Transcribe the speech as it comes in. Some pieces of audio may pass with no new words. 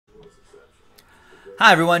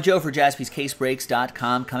Hi everyone, Joe for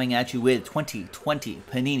JaspysCaseBreaks.com coming at you with 2020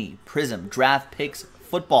 Panini Prizm Draft Picks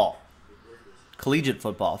Football. Collegiate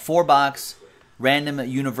Football. 4-box, Random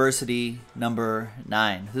University number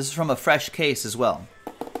 9. This is from a fresh case as well.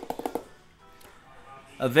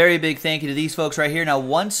 A very big thank you to these folks right here. Now,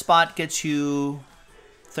 one spot gets you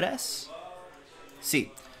three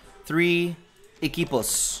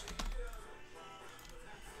equipos.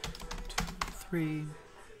 3.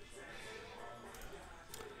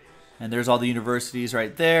 And there's all the universities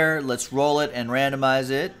right there. Let's roll it and randomize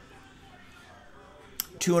it.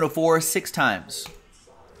 2 and a 4, 6 times.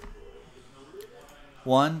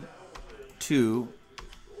 1, 2,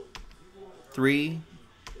 3,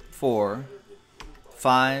 4,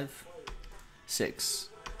 5, 6.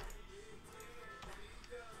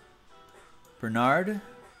 Bernard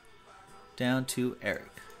down to Eric.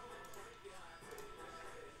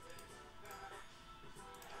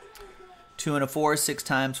 2 and a 4, 6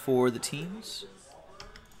 times for the teams.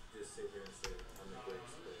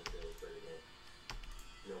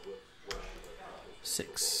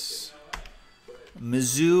 Six.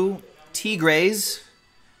 Mizzou Tigres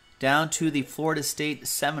down to the Florida State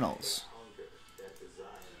Seminoles.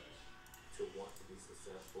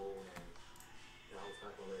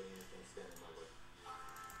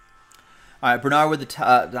 All right, Bernard with the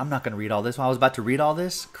I'm not going to read all this. I was about to read all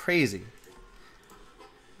this. Crazy.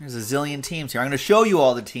 There's a zillion teams here. I'm going to show you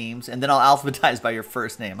all the teams, and then I'll alphabetize by your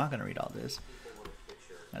first name. I'm not going to read all this.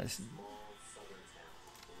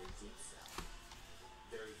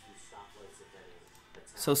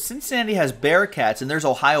 So Cincinnati has Bearcats, and there's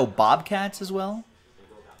Ohio Bobcats as well.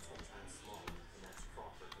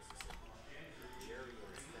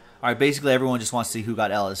 All right, basically everyone just wants to see who got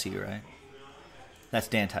LSU, right? That's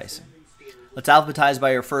Dan Tyson. Let's alphabetize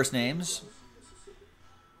by your first names.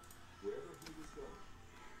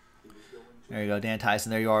 There you go, Dan Tyson.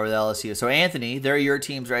 There you are with LSU. So, Anthony, there are your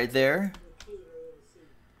teams right there.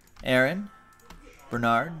 Aaron,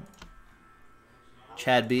 Bernard,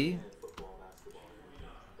 Chad B,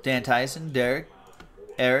 Dan Tyson, Derek,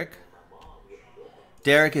 Eric.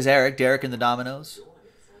 Derek is Eric. Derek in the Dominoes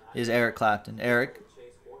is Eric Clapton. Eric.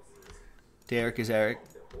 Derek is Eric.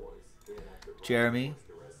 Jeremy.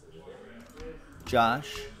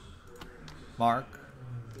 Josh. Mark.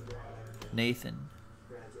 Nathan.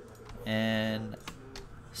 And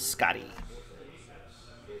Scotty.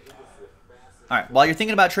 All right, while you're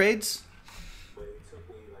thinking about trades,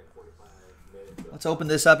 let's open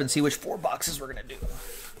this up and see which 4 boxes we're going to do.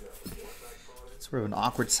 Sort of an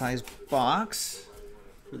awkward sized box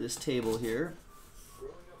for this table here.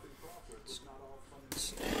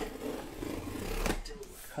 Let's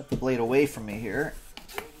cut the blade away from me here.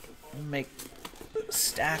 Make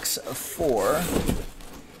stacks of 4.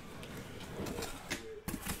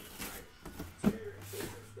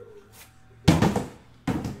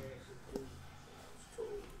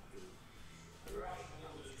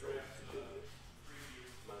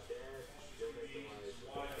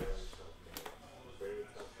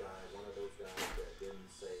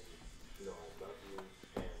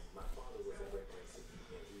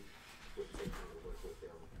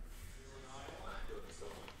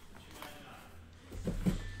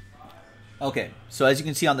 Okay, so as you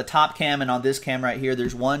can see on the top cam and on this cam right here,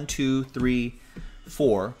 there's 1, 2, 3,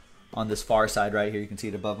 4 on this far side right here. You can see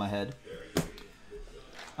it above my head.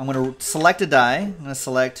 I'm going to select a die. I'm going to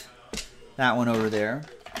select that one over there.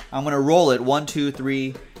 I'm going to roll it 1, 2,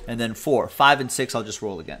 3, and then 4. 5 and 6, I'll just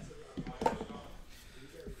roll again.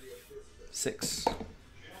 6.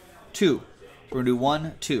 2. We're going to do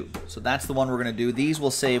 1, 2. So that's the one we're going to do. These we'll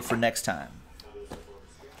save for next time.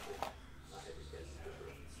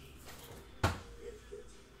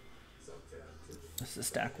 This is the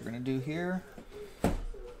stack we're going to do here.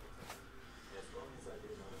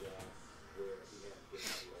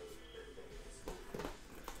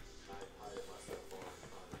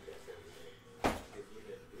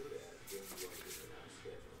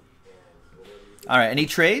 All right, any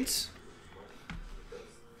trades?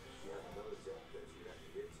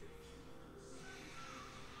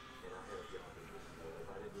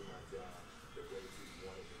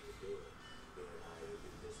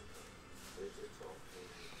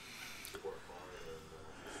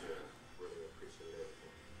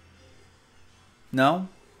 No?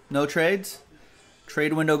 No trades?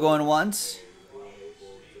 Trade window going once.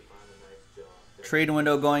 Trade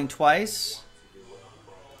window going twice.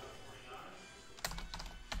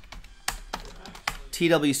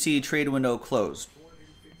 TWC trade window closed.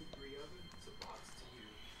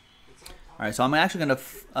 All right, so I'm actually going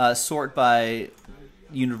to sort by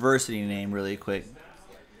university name really quick.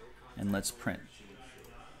 And let's print.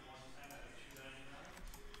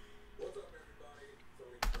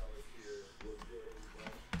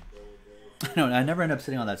 I never end up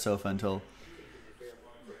sitting on that sofa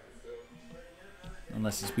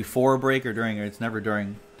unless it's before a break or during, or it's never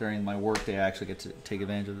during my work day. I actually get to take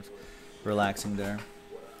advantage of relaxing there.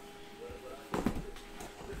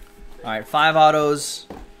 All right, 5 autos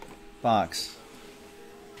box.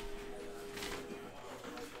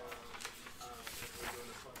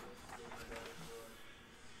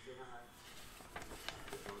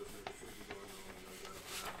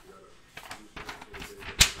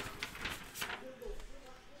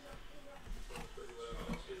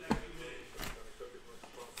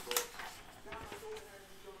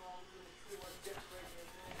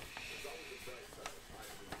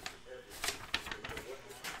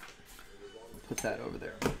 Put that over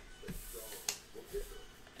there.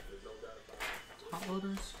 Top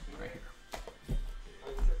loaders right here.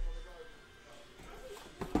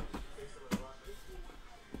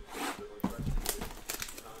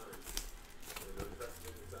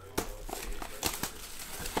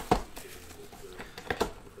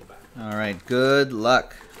 All right, good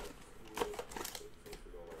luck.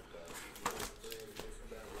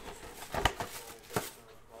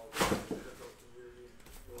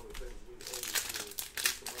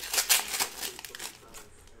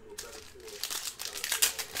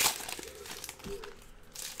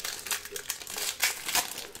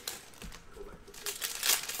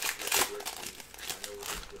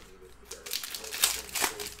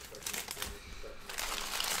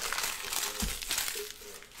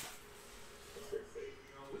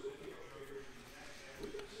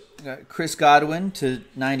 Got Chris Godwin to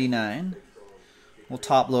 99. We'll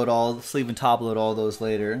top load sleeve and top load all those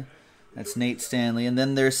later. That's Nate Stanley. And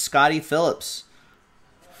then there's Scotty Phillips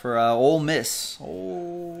for Ole Miss.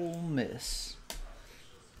 Ole Miss.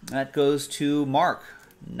 That goes to Mark.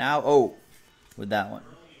 Now with that one.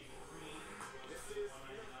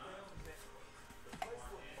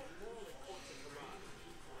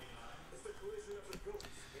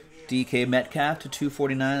 DK Metcalf to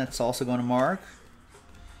 249. That's also going to Mark.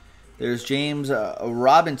 There's James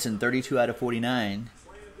Robinson, 32 out of 49.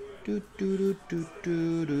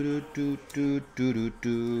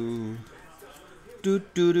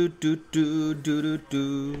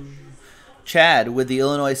 Chad with the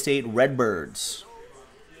Illinois State Redbirds.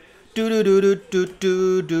 There's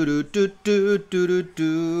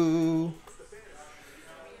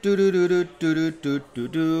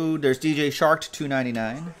DJ Shark to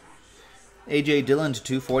 299. AJ Dillon to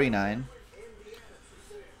 249.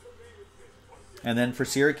 And then for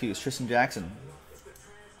Syracuse, Tristan Jackson.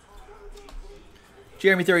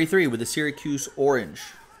 Jeremy 33 with the Syracuse Orange.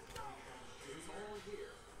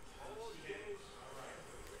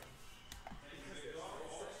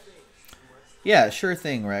 Yeah, sure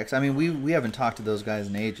thing, Rex. I mean, we haven't talked to those guys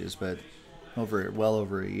in ages, but well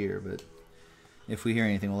over a year. But if we hear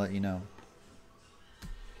anything, we'll let you know.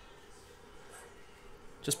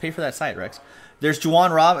 Just pay for that site, Rex. There's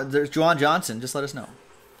Juwan Johnson. Just let us know.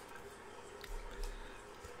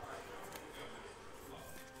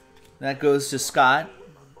 That goes to Scott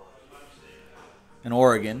in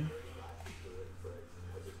Oregon.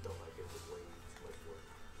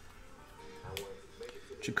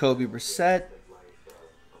 Jacoby Brissett.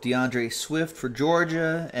 DeAndre Swift for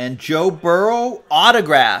Georgia. And Joe Burrow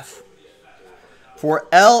autograph for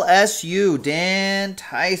LSU. Dan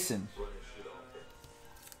Tyson.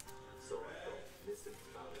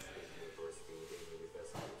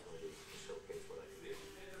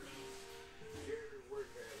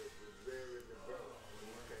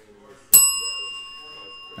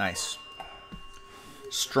 Nice.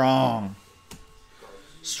 Strong.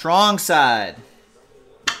 Strong side.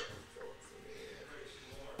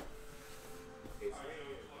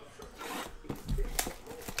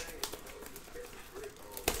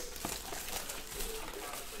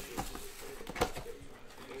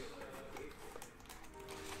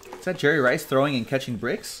 Is that Jerry Rice throwing and catching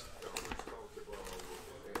bricks?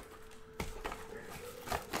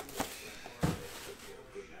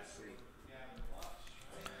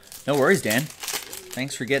 No worries, Dan.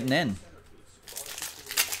 Thanks for getting in.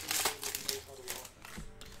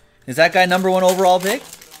 Is that guy #1 overall pick?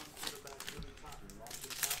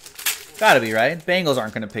 Gotta be, right? Bengals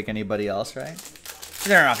aren't going to pick anybody else, right?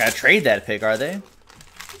 They're not going to trade that pick, are they?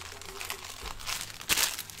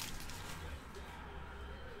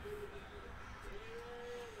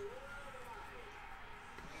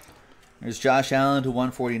 There's Josh Allen to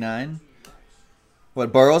 149.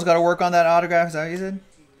 What, Burrow's got to work on that autograph? Is that what you said?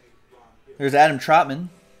 There's Adam Trotman,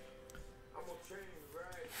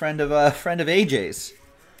 friend of AJ's.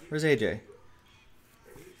 Where's AJ?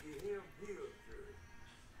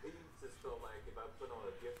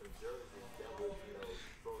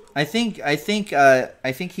 I think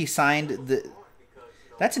he signed the.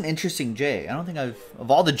 That's an interesting J. I don't think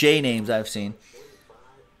of all the J names I've seen.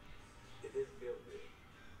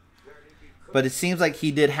 But it seems like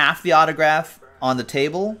he did half the autograph on the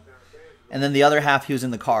table, and then the other half he was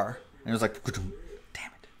in the car. And it was like, damn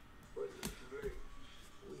it.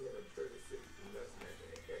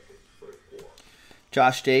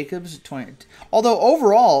 Josh Jacobs, 20. Although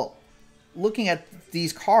overall, looking at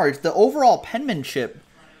these cards, the overall penmanship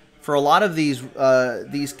for a lot of these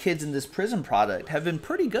kids in this Prizm product have been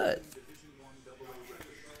pretty good.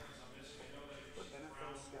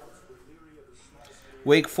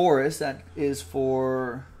 Wake Forest, that is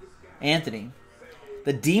for Anthony.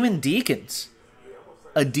 The Demon Deacons.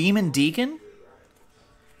 A Demon Deacon?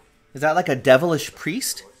 Is that like a devilish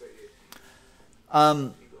priest?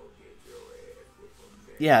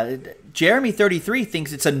 Yeah, Jeremy 33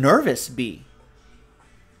 thinks it's a nervous bee.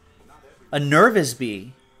 A nervous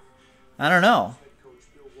bee. I don't know.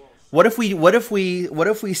 What if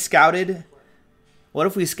we scouted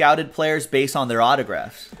players based on their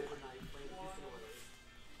autographs?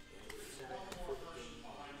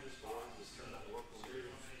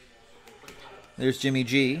 There's Jimmy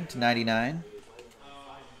G to 99.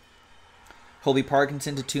 Colby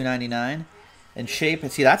Parkinson to 299. And Shape,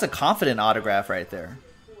 see, that's a confident autograph right there.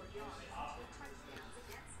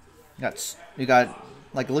 You got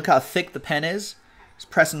like, look how thick the pen is. It's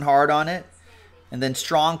pressing hard on it. And then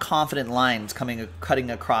strong, confident lines cutting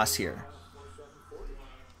across here.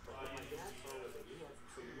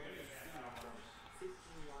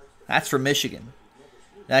 That's for Michigan.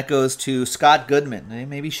 That goes to Scott Goodman.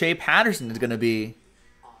 Maybe Shea Patterson is going to be.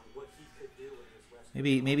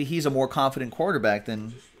 Maybe he's a more confident quarterback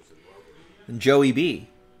than Joey B.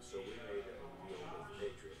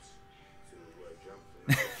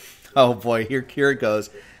 Oh boy, here it goes.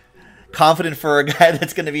 Confident for a guy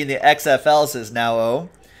that's going to be in the XFL, says Now O.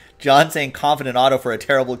 John saying confident auto for a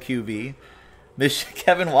terrible QB.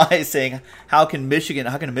 Kevin Wise saying how can a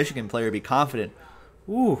Michigan player be confident?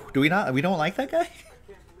 Ooh, we don't like that guy?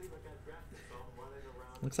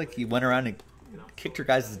 Looks like he went around and kicked your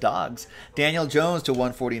guys' dogs. Daniel Jones to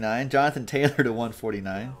 149. Jonathan Taylor to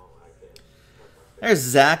 149. There's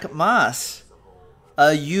Zach Moss.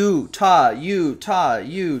 Utah Utes.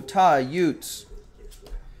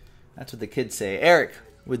 That's what the kids say. Eric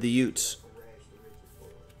with the Utes.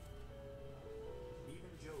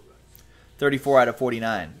 34 out of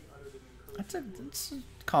 49. That's a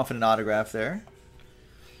confident autograph there.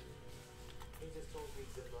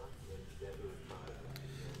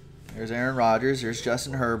 There's Aaron Rodgers, there's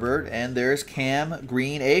Justin Herbert, and there's Cam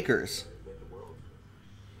Green Akers.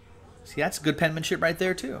 See, that's good penmanship right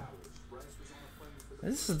there too.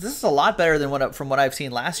 This is a lot better than from what I've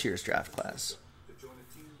seen last year's draft class.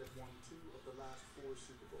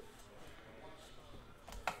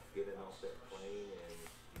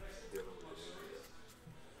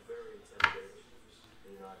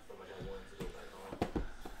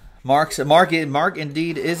 Mark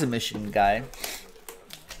indeed is a Michigan guy.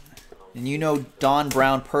 And you know Don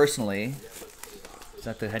Brown personally. Is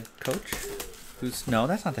that the head coach? No,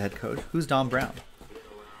 that's not the head coach. Who's Don Brown?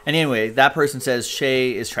 And anyway, that person says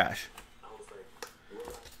Shea is trash.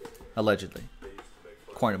 Allegedly.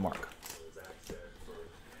 According to Mark.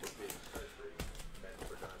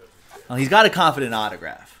 Well, he's got a confident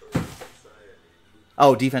autograph.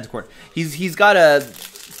 Oh, defensive court. He's got a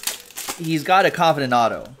confident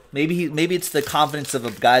auto. Maybe it's the confidence of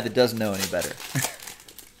a guy that doesn't know any better.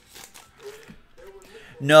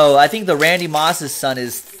 No, I think the Randy Moss's son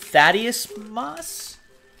is Thaddeus Moss.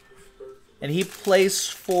 And he plays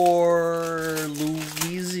for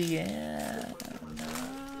Louisiana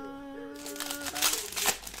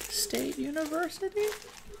State University.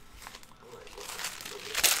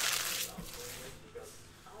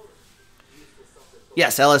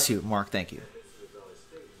 Yes, LSU. Mark, thank you.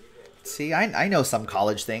 See, I know some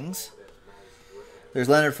college things. There's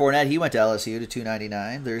Leonard Fournette. He went to LSU to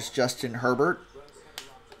 299. There's Justin Herbert.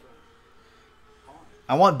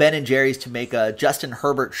 I want Ben and Jerry's to make a Justin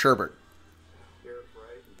Herbert sherbet.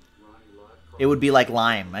 It would be like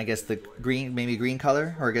lime. I guess the green, maybe green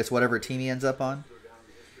color, or I guess whatever team he ends up on.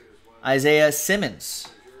 Isaiah Simmons.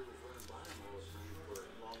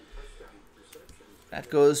 That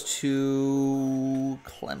goes to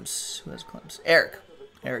Clemson. Who has Clemson?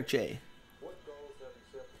 Eric J.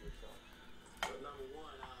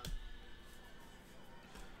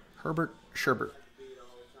 Herbert Sherbert.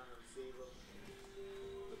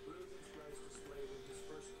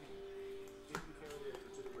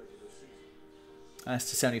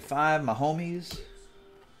 That's to 75, my homies.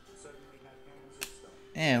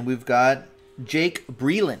 And we've got Jake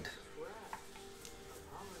Breland.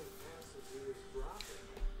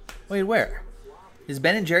 Wait, where? Is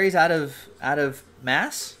Ben & Jerry's out of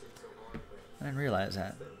Mass? I didn't realize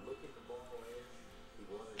that.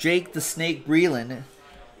 Jake the Snake Breland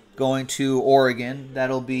going to Oregon.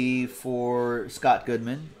 That'll be for Scott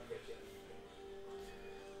Goodman.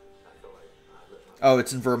 Oh,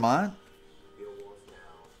 it's in Vermont.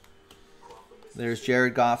 There's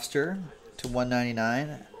Jared Goffster to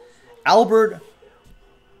 199. Albert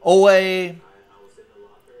Okwebunam.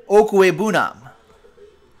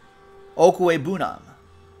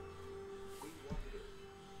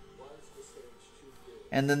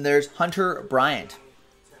 And then there's Hunter Bryant.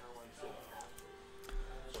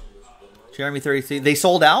 Jeremy 33. They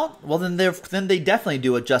sold out? Well, then they definitely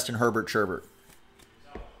do a Justin Herbert Sherbert.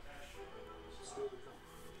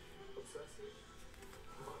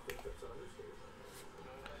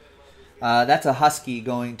 That's a Husky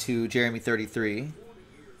going to Jeremy 33.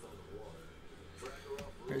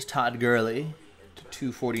 There's Todd Gurley to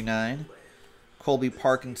 249. Colby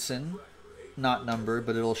Parkinson, not numbered,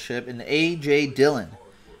 but it'll ship. And A.J. Dillon,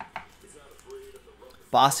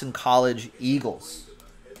 Boston College Eagles.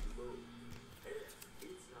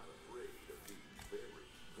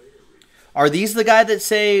 Are these the guy that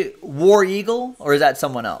say War Eagle, or is that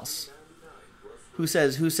someone else? Who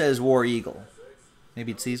says War Eagle?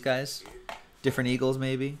 Maybe it's these guys? Different Eagles,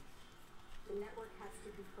 maybe?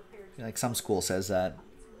 Like some school says that.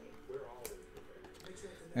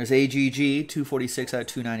 There's AGG, 246 out of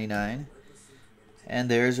 299. And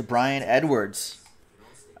there's Brian Edwards,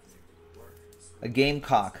 a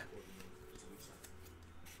Gamecock.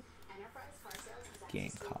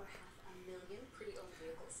 Gamecock.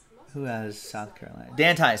 Who has South Carolina?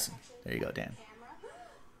 Dan Tyson. There you go, Dan.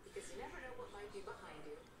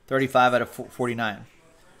 35 out of 49.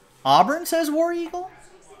 Auburn says War Eagle?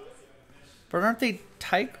 But aren't they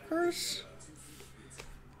Tigers?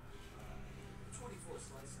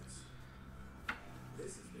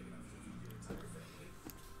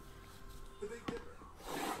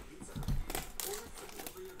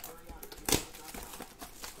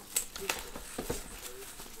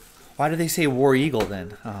 Why do they say War Eagle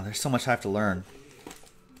then? Oh, there's so much I have to learn.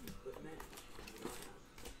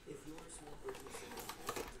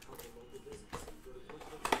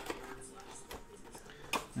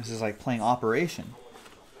 This is like playing Operation.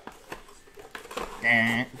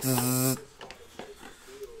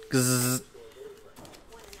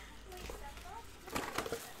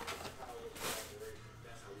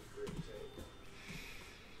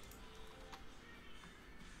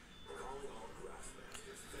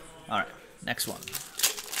 All right, next one.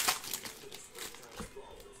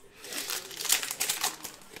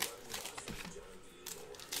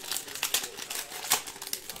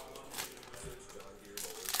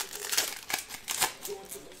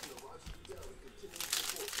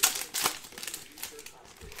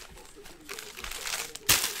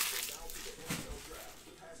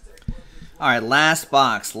 All right, last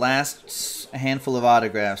box, last handful of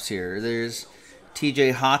autographs here. There's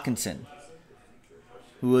T.J. Hawkinson,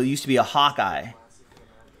 who used to be a Hawkeye.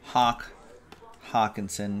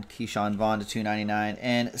 Hawkinson, Keyshawn Vaughn to 299,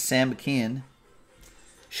 and Sean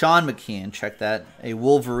McKeon, check that, a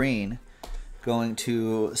Wolverine, going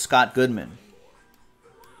to Scott Goodman.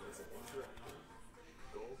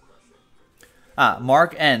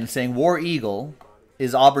 Mark N. saying War Eagle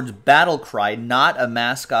is Auburn's battle cry, not a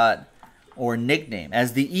mascot or nickname.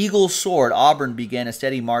 As the eagle soared, Auburn began a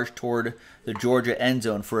steady march toward the Georgia end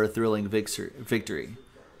zone for a thrilling victory.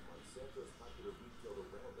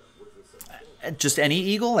 Just any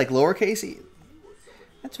eagle, like lowercase e?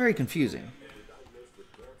 That's very confusing.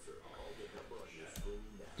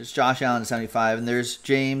 There's Josh Allen to 75, and there's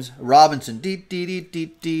James Robinson. And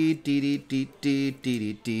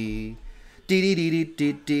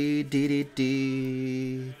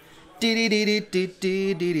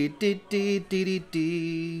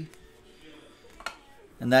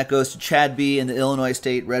that goes to Chad B. and the Illinois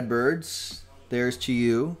State Redbirds. There's to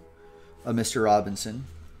you, Mr. Robinson.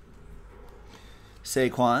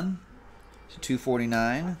 Saquon to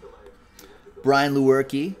 249. Brian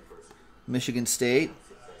Lewerke, Michigan State.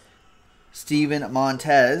 Steven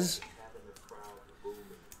Montez,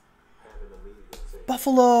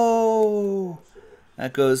 Buffalo.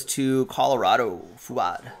 That goes to Colorado.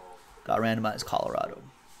 Fuad. Got randomized Colorado.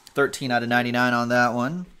 13 out of 99 on that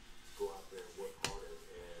one.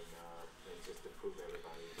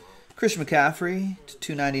 Christian McCaffrey to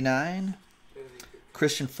 299.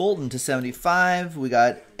 Christian Fulton to 75. We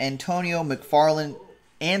got Anthony McFarland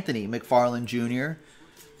Jr.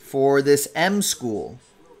 for this M School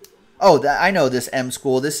Oh, I know this M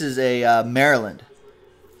school. This is a Maryland.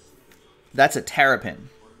 That's a Terrapin.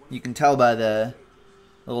 You can tell by the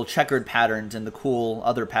little checkered patterns and the cool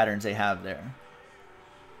other patterns they have there.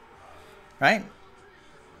 Right?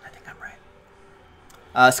 I think I'm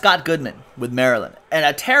right. Scott Goodman with Maryland. And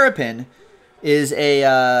a Terrapin is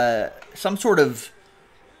a some sort of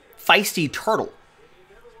feisty turtle.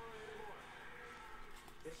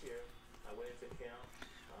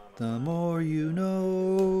 The more you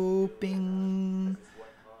know, bing.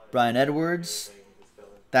 Brian Edwards.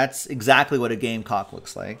 That's exactly what a Gamecock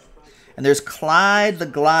looks like. And there's Clyde the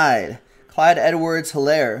Glide. Clyde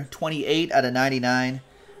Edwards-Hilaire, 28 out of 99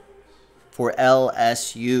 for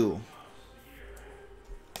LSU.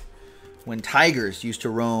 When Tigers used to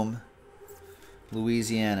roam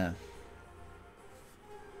Louisiana.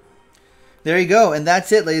 There you go. And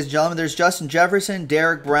that's it, ladies and gentlemen. There's Justin Jefferson,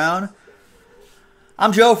 Derek Brown.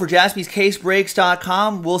 I'm Joe for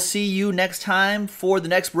JaspysCaseBreaks.com. We'll see you next time for the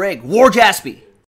next break. War Jaspy!